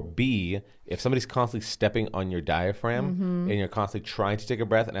 or B, if somebody's constantly stepping on your diaphragm and you're constantly trying to take a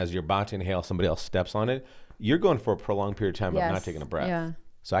breath, and as you're about to inhale, somebody else steps on it, you're going for a prolonged period of time of not taking a breath. Yeah.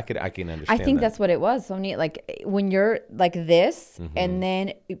 So I can understand. I think that's what it was. So neat. Like when you're like this, and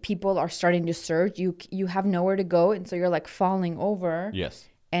then people are starting to surge, you have nowhere to go, and so you're like falling over. Yes.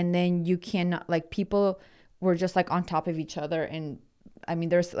 And then you cannot, like, people were just like on top of each other, and I mean,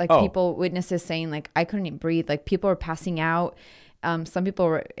 there's like witnesses saying like I couldn't even breathe. Like people were passing out. Some people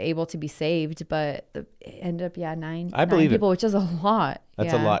were able to be saved, but it ended up 9 people, which is a lot.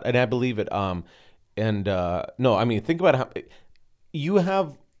 That's a lot, and I believe it. No, I mean, think about how you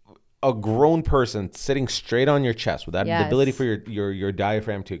have a grown person sitting straight on your chest without the ability for your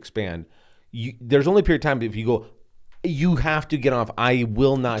diaphragm to expand. There's only a period of time if you go, you have to get off. I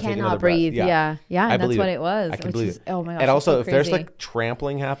will not take another breathe. breath. Yeah, I and that's what it. it was. I can believe it. Oh my gosh! And also, so if there's crazy. like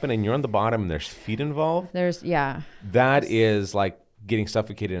trampling happen and you're on the bottom and there's feet involved, that is like getting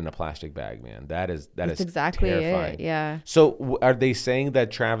suffocated in a plastic bag, man. That's exactly terrifying. it. Yeah. So are they saying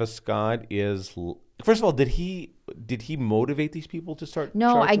that Travis Scott is? First of all, did he motivate these people to start?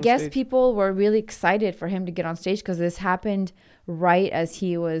 No, I charging guess stage? people were really excited for him to get on stage because this happened right as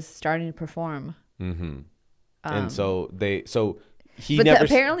he was starting to perform. Mm-hmm. And so he But never.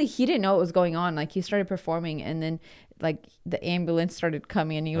 apparently he didn't know what was going on. Like he started performing, and then like the ambulance started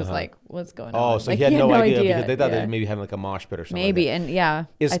coming, and he was like, "What's going on?" Oh, so like, he had no idea because they thought yeah. they were maybe having like a mosh pit or something. Maybe, like that. and yeah.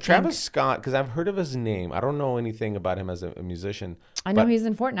 Is I Travis think- Scott? Because I've heard of his name. I don't know anything about him as a musician. I know but- he's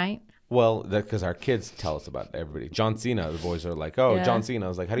in Fortnite. Well, because our kids tell us about everybody. John Cena, the boys are like, "Oh, Yeah. John Cena." I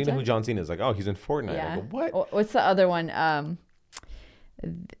was like, "How do you know who John Cena is?" Like, "Oh, he's in Fortnite." I go, "What?" What's the other one?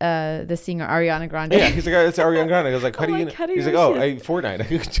 The singer Ariana Grande. Yeah, he's like, "Oh, it's Ariana Grande." I was like, "How do you know?" how do you He's like, know "Oh, Fortnite." I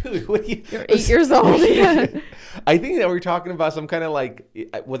go, "Dude, what do you?" You're 8 years old. Yeah. I think that we're talking about some kind of like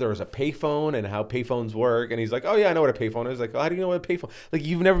whether it was a payphone and how payphones work, and he's like, "Oh yeah, I know what a payphone is." Like, "Oh, how do you know what a payphone?" Like,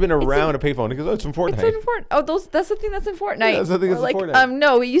 you've never been around a payphone. He goes, "Oh, it's in Fortnite." It's in Fortnite. Oh, that's the thing that's in Fortnite. Yeah, that's the thing that's in like, Fortnite.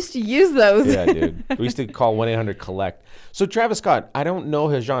 No, we used to use those. Yeah, dude. We used to call 1-800-COLLECT. So Travis Scott, I don't know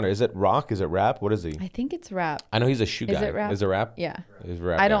his genre. Is it rock? Is it rap? What is he? I think it's rap. I know he's a shoe guy. Is it rap? Is it rap? Yeah. Is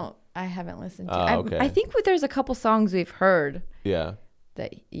rap? I guy. don't. I haven't listened to. Okay. I think there's a couple songs we've heard Yeah.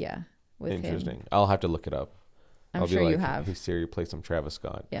 that. Yeah. With Interesting. him. I'll have to look it up. I'm I'll sure be like, you have. Hey Siri, play some Travis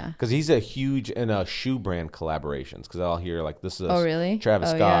Scott. Yeah. Because he's a huge in shoe brand collaborations. Because I'll hear like this is a Oh, really?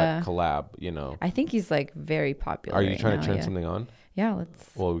 Travis Oh, Scott yeah. collab. You know. I think he's like very popular. Are you right trying now, to turn yeah. something on? Yeah, let's.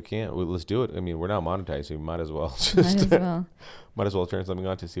 Well, we can't. Let's do it. I mean, we're not monetized, so we might as well just Might as well. might as well turn something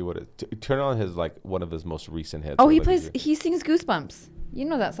on to see what it. Turn on his like one of his most recent hits. Oh, I'd he like to plays. hear. He sings Goosebumps. You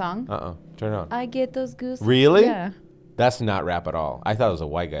know that song? Turn it on. I get those goosebumps. Really? Yeah. That's not rap at all. I thought it was a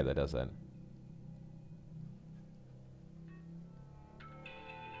white guy that does that.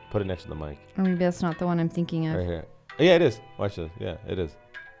 Put it next to the mic. Or maybe that's not the one I'm thinking of. Right here. Yeah, it is. Watch this. Yeah, it is.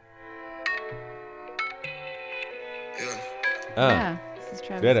 Yeah, this is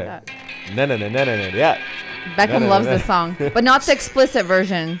Travis Did it. Scott. No. Yeah. Beckham No. loves this song, but not the explicit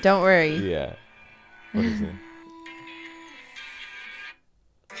version. Don't worry. Yeah. What is it?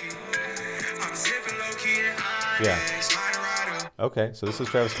 Yeah. Okay, so this is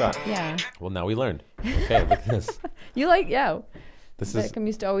Travis Scott. Yeah. Well, now we learned. Okay, look at this. You like, yeah. This is Beckham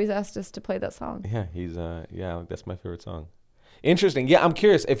used to always ask us to play that song. yeah. He's yeah. That's my favorite song. Interesting. Yeah, I'm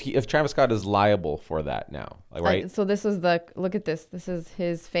curious if Travis Scott is liable for that now. Like, right? So this is look at this. This is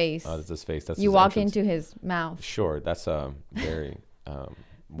his face. Oh, that's his face. That's You his walk entrance. into his mouth. Sure, that's very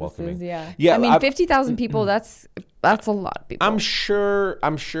welcoming. This is, yeah. Yeah, I mean, I've- 50,000 people. That's a lot of people. I'm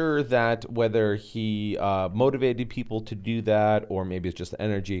sure that whether he motivated people to do that or maybe it's just the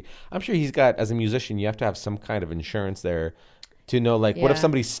energy. I'm sure he's got, as a musician, you have to have some kind of insurance there to know, like, what if Yeah.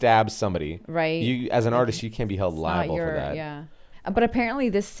 somebody stabs somebody? Right. You, as an artist, you can't be held It's not liable for that. Yeah. But apparently,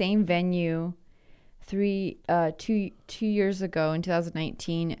 this same venue, two years ago in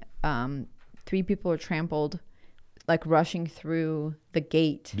 2019, 3 people were trampled, like rushing through the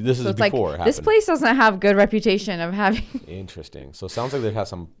gate. This is it's before it like, this happened. place doesn't have good reputation of having Interesting. So it sounds like they have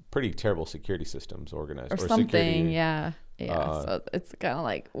some pretty terrible security systems organized. or something. Security. Yeah. So it's kind of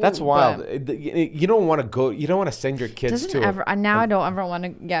like That's ooh, wild. but You don't want to go. You don't want to send your kids Doesn't to. ever now I don't ever want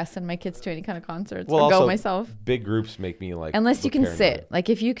to send my kids to any kind of concerts Well, or go also, myself big groups make me like. unless you look can paranoid. sit. Like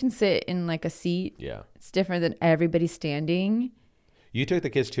if you can sit in like a seat, Yeah. it's different than everybody standing. You took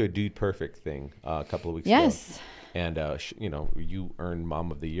the kids to a Dude Perfect thing a couple of weeks Yes. ago. And, you earned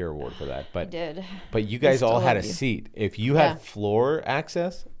Mom of the Year award for that. But Did. But you guys still all had a love you. seat. If you had Yeah. floor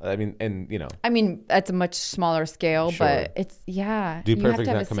access, I mean, and, I mean, that's a much smaller scale, Sure. but it's yeah. Dude you have Perfect's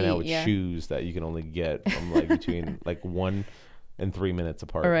to have not a coming out with seat, yeah. shoes that you can only get from like between like 1 and 3 minutes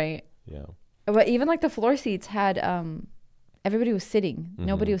apart. Right. Yeah. But even like the floor seats had everybody was sitting.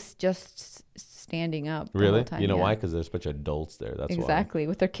 Nobody was just standing up. The Mm-hmm. Really? whole time, You know yeah. why? Because there's a bunch of adults there. That's why. Exactly,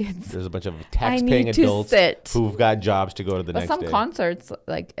 with their kids. There's a bunch of tax-paying need to adults sit. who've got jobs to go to the But next some day. concerts,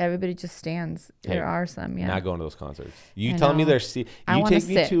 like everybody just stands. Hey, There are some, yeah. Not going to those concerts. You I telling me know. there's you I wanna take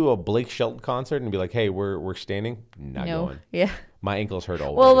me sit. to a Blake Shelton concert and be like, hey, we're standing. Not no, going. yeah. My ankles hurt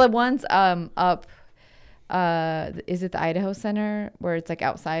already. Well, the ones up, is it the Idaho Center where it's like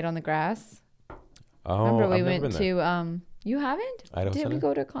outside on the grass? oh, Remember we I've never went been there. to you haven't? Idaho Did we Center?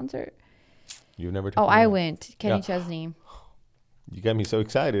 go to a concert? You've never. Oh, taken I me? went. Kenny Yeah. Chesney. You got me so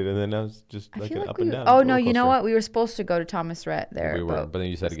excited, and then I was just I like feel an like up we. and down. Oh no, roller you know coaster. what? We were supposed to go to Thomas Rhett there. We were, but then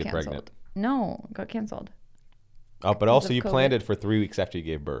you decided it to get was pregnant. canceled. No, got canceled. Oh, but because also of you COVID. planned it for 3 weeks after you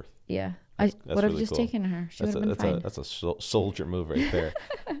gave birth. Yeah, That's I would have really just cool. taken her. She would That's have a been fine. that's a soldier move right there.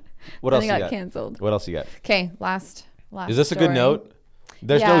 What Then else it you got got? canceled. What else you got? Okay, last. Is this a good story. note?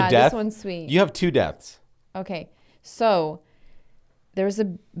 There's yeah, no death. This one's sweet. You have 2 deaths. Okay, so there was a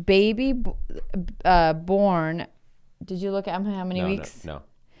baby born. Did you look at how many No, weeks? No.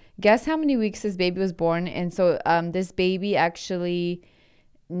 Guess how many weeks this baby was born? And so this baby actually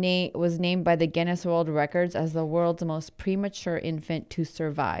was named by the Guinness World Records as the world's most premature infant to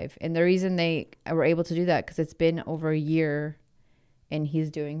survive. And the reason they were able to do that because it's been over a year, and he's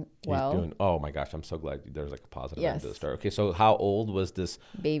doing well. He's doing, oh my gosh, I'm so glad there's like a positive end to the Yes. story. Okay, so how old was this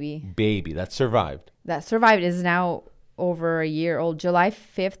Baby baby that survived? that survived is now over a year old. July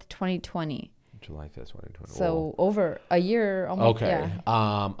 5th, 2020. July 5th, 2020. So over a year. Almost, Okay.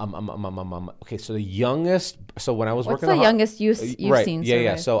 Yeah. Okay. So the youngest. So when I was What's working, the ho- youngest you've right, seen?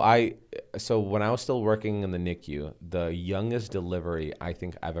 Yeah. survive? So when I was still working in the NICU, the youngest delivery I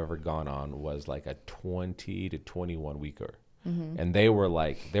think I've ever gone on was like a 20 to 21 weeker, and they were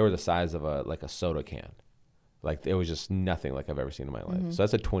the size of a soda can, like it was just nothing like I've ever seen in my life. So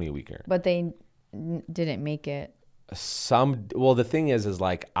that's a 20 weeker. But they didn't make it. The thing is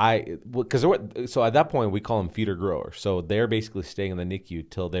like because so at that point we call them feeder growers, so they're basically staying in the NICU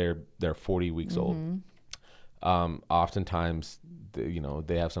till they're 40 weeks old. Oftentimes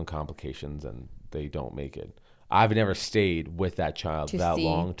they have some complications and they don't make it. I've never stayed with that child that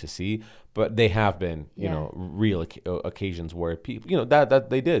long to see, but they have been real occasions where people that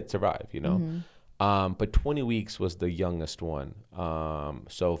they did survive. But 20 weeks was the youngest one.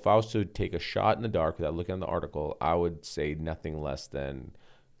 So if I was to take a shot in the dark without looking at the article, I would say nothing less than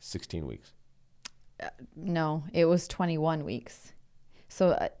 16 weeks. No, it was 21 weeks.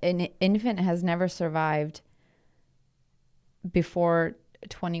 So an infant has never survived before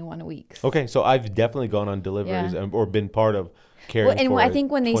 21 weeks. Okay, so I've definitely gone on deliveries or been part of caring Well, and for I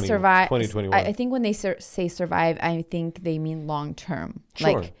think when they survive, 2021. I think when they say survive, I think they mean long term.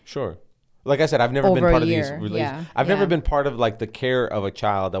 Sure, Like, sure. Like I said, I've never been over part a of these year. releases. Yeah, I've never yeah. been part of like the care of a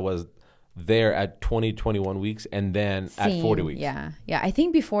child that was there at 21 weeks and then at 40 weeks. Yeah. Yeah. I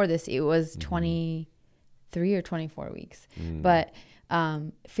think before this, it was 23 or 24 weeks. But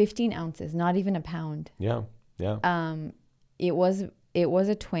 15 ounces, not even a pound. Yeah, yeah. It was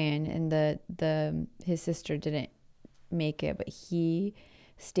a twin, and his sister didn't make it, but he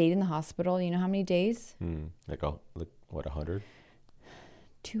stayed in the hospital. You know how many days? Like what, 100?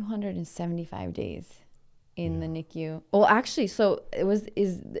 275 days in the NICU. Well, actually, so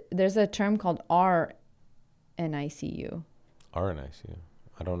there's a term called RNICU. RNICU.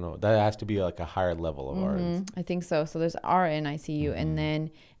 I don't know. That has to be like a higher level of RN. I think so. So there's RNICU,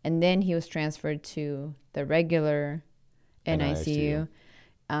 and then he was transferred to the regular NICU,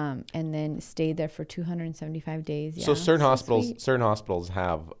 and then stayed there for 275 days. Yeah. So certain sweet. hospitals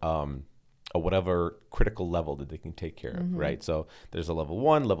have a whatever critical level that they can take care of, right? So there's a level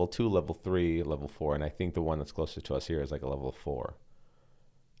 1, level 2, level 3, level 4, and I think the one that's closest to us here is like a level 4.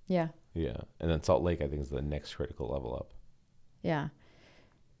 Yeah. Yeah, and then Salt Lake I think is the next critical level up. Yeah.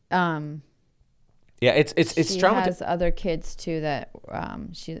 Yeah, it's She traumatizing. has other kids too that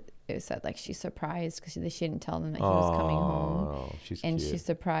it said like she's surprised because she didn't tell them that he was coming home, Oh, she's and cute. she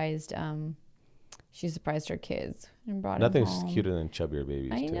surprised her kids and brought Nothing's him home. cuter than chubbier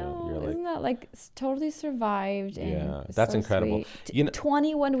babies. I too. know, You're like, isn't that like totally survived? And Yeah, it's that's so incredible. sweet. You know-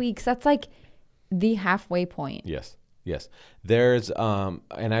 21 weeks. That's like the halfway point. Yes. There's and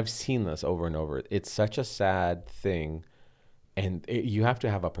I've seen this over and over. It's such a sad thing, and you have to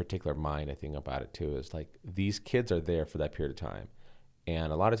have a particular mind, I think, about it too. Is like these kids are there for that period of time,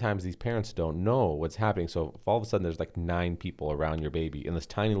 and a lot of times these parents don't know what's happening. So if all of a sudden there's like 9 people around your baby in this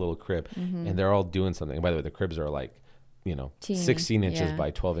tiny little crib, and they're all doing something. And by the way, the cribs are like, Teeny, 16 inches yeah. by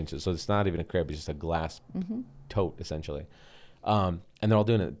 12 inches. So it's not even a crib; it's just a glass tote essentially. And they're all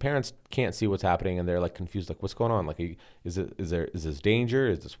doing it. Parents can't see what's happening, and they're like confused, like, "What's going on? Like, is this danger?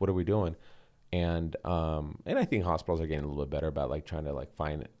 Is this what are we doing?" And I think hospitals are getting a little bit better about like trying to like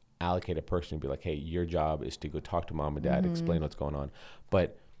allocate a person and be like, "Hey, your job is to go talk to mom and dad, explain what's going on."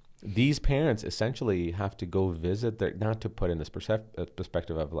 But these parents essentially have to go visit their, not to put in this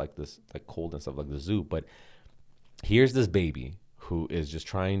perspective of like this like coldness of like the zoo, but here's this baby who is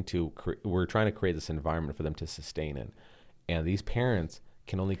just we're trying to create this environment for them to sustain in. And these parents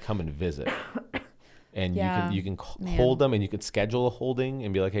can only come and visit, and you can hold them, and you can schedule a holding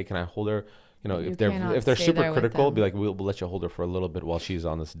and be like, "Hey, can I hold her?" If they're stay super there with critical, them. be like, "We'll let you hold her for a little bit while she's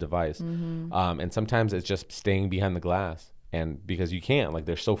on this device." And sometimes it's just staying behind the glass, and because you can't, like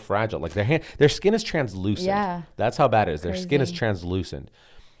they're so fragile, like their skin is translucent. Yeah. That's how bad it is. Their skin is Crazy. translucent.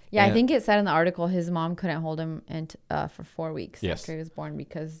 Yeah, And- I think it said in the article his mom couldn't hold him for 4 weeks Yes. after he was born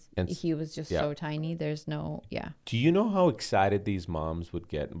because And he was just yeah. so tiny. There's no, yeah. Do you know how excited these moms would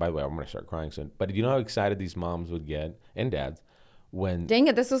get? By the way, I'm going to start crying soon. But do you know how excited these moms would get, and dads, when... Dang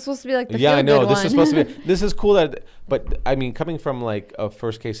it, this was supposed to be like the Yeah, I know. feel-good This one. is supposed to be... This is cool that... But, I mean, coming from, like, a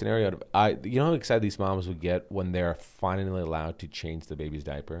first-case scenario, you know how excited these moms would get when they're finally allowed to change the baby's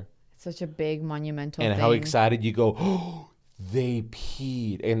diaper? Such a big monumental And thing. how excited you go... Oh, they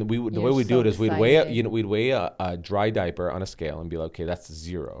peed, and the way You're we do so it is we'd weigh excited. a dry diaper on a scale and be like, okay, that's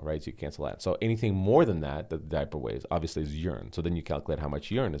 0, right? So you cancel that. So anything more than that the diaper weighs obviously is urine. So then you calculate how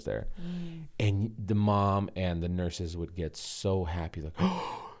much urine is there, and the mom and the nurses would get so happy, like,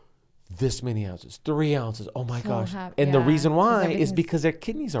 oh, this many ounces, 3 ounces. Oh my So gosh! happy, And the yeah, reason 'cause why is everything's- because their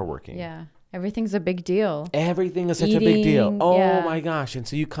kidneys are working. Yeah, everything's a big deal. Everything is such a big deal. Eating, Oh yeah. my gosh. And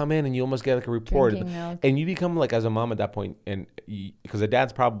so you come in and you almost get like a report. Drinking milk. And you become like, as a mom at that point, and because the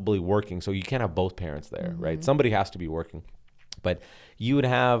dad's probably working, so you can't have both parents there, Mm-hmm. right? Somebody has to be working. But you would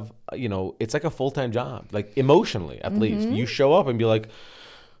have, it's like a full-time job, like emotionally at least. Mm-hmm. You show up and be like,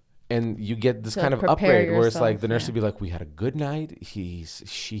 and you get this To kind of prepare upgrade where it's like yourself, the nurse yeah. would be like, we had a good night. He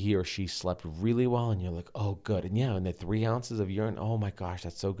or she slept really well. And you're like, oh, good. And yeah, and the 3 ounces of urine. Oh my gosh,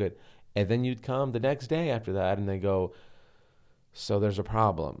 that's so good. And then you'd come the next day after that and they go, so there's a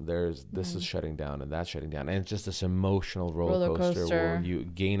problem. This is shutting down and that's shutting down. And it's just this emotional roller coaster where you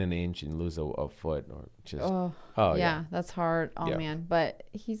gain an inch and lose a foot or just, Yeah, that's hard. Oh Yeah. man, but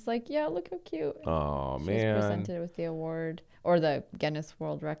he's like, yeah, look how cute. Oh, She's man. presented with the award or the Guinness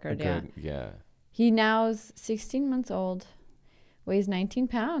World Record. Yeah, Good. Yeah. he now's 16 months old, weighs 19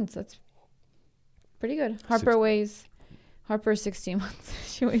 pounds. That's pretty good. Harper Harper's 16 months.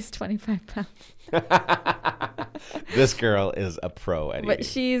 She weighs 25 pounds. This girl is a pro at But eating.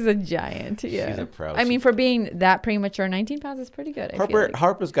 she's a giant. Yeah. She's a pro. I mean, for being that premature, 19 pounds is pretty good. I feel like.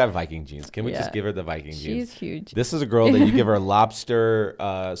 Harper's got Viking genes. Can we just Yeah. give her the Viking She's genes? huge. This is a girl that you give her a lobster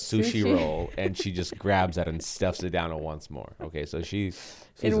sushi Sushi. roll, and she just grabs that and stuffs it down once more. Okay, so she's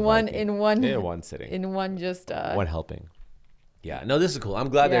a in one sitting, in one just one helping. Yeah, no, this is cool. I'm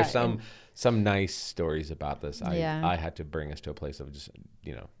glad Yeah, there's some nice stories about this. Yeah. I had to bring us to a place of just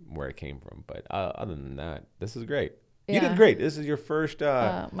where it came from, but other than that, this is great. You Yeah. did great. This is your first.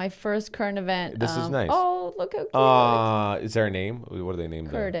 my first current event. This is nice. Oh, look how cute. Is there a name? What do they name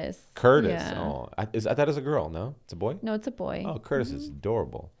there? Curtis. Curtis. Yeah. Oh, I thought it was a girl. No, it's a boy. No, it's a boy. Oh, Curtis is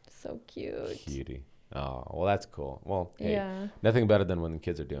adorable. So cute. Cutie. Oh, well, that's cool. Well, hey, Yeah. nothing better than when the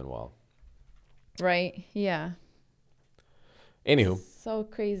kids are doing well. Right. Yeah. Anywho, So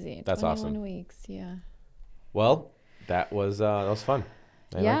crazy. That's 21 awesome. weeks. Yeah. well, that was fun.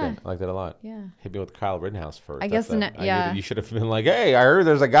 I Yeah. liked it. I liked it a lot. Yeah. Hit me with Kyle Rittenhouse first. I guess yeah. You should have been like, hey, I heard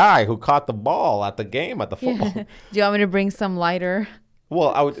there's a guy who caught the ball at the game at the football. Do you want me to bring some lighter? Well,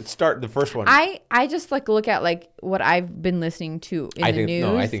 I would start the first one. I just like look at like what I've been listening to in the news,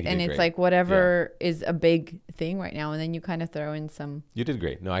 I think you and did it's great. like whatever is a big thing right now, and then you kind of throw in some. You did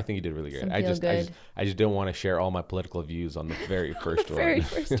great. No, I think you did really great. Some I feel just good. didn't want to share all my political views on the very first one. Very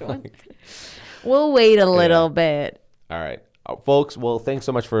first one. We'll wait a little bit. All right. Folks, well, thanks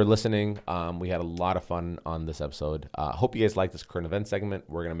so much for listening. We had a lot of fun on this episode. Hope you guys like this current event segment.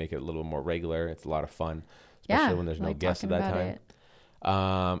 We're going to make it a little more regular. It's a lot of fun, especially Yeah, when there's no like guests at talking that about time.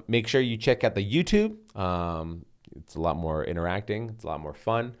 Make sure you check out the YouTube. It's a lot more interacting. It's a lot more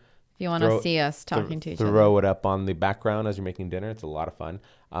fun. If you want to see us talking to each other. Throw it up on the background as you're making dinner. It's a lot of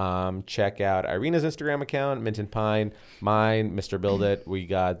fun. Check out Irina's Instagram account, Mint and Pine. Mine, Mr. Build It. We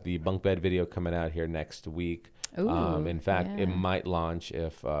got the bunk bed video coming out here next week. Ooh, In fact, it yeah. might launch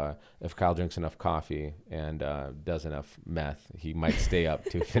if Kyle drinks enough coffee and does enough meth. He might stay up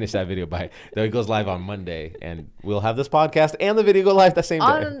to finish that video though it goes live on Monday, and we'll have this podcast and the video go live the same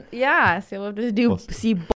day. Yeah, so we'll have to see